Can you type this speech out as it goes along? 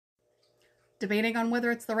Debating on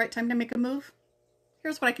whether it's the right time to make a move?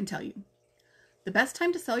 Here's what I can tell you. The best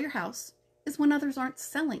time to sell your house is when others aren't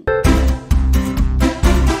selling.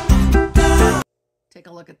 Take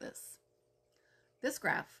a look at this. This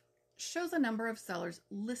graph shows the number of sellers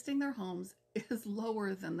listing their homes is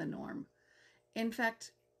lower than the norm. In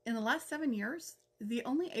fact, in the last 7 years, the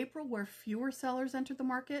only April where fewer sellers entered the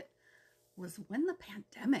market was when the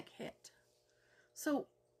pandemic hit. So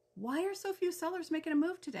why are so few sellers making a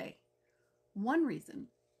move today? One reason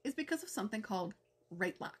is because of something called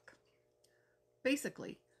rate lock.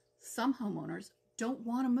 Basically, some homeowners don't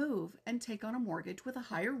want to move and take on a mortgage with a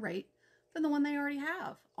higher rate than the one they already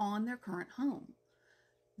have on their current home.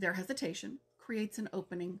 Their hesitation creates an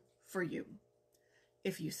opening for you.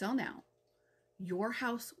 If you sell now, your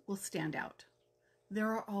house will stand out. There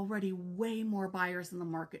are already way more buyers in the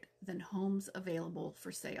market than homes available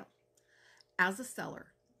for sale. As a seller,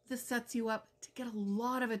 this sets you up to get a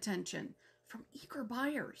lot of attention from eager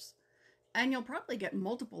buyers, and you'll probably get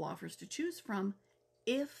multiple offers to choose from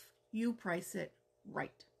if you price it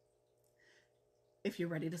right. If you're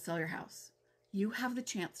ready to sell your house, you have the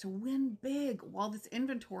chance to win big while this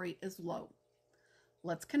inventory is low.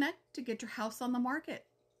 Let's connect to get your house on the market.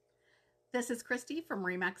 This is Christy from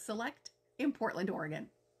RE/MAX Select in Portland, Oregon.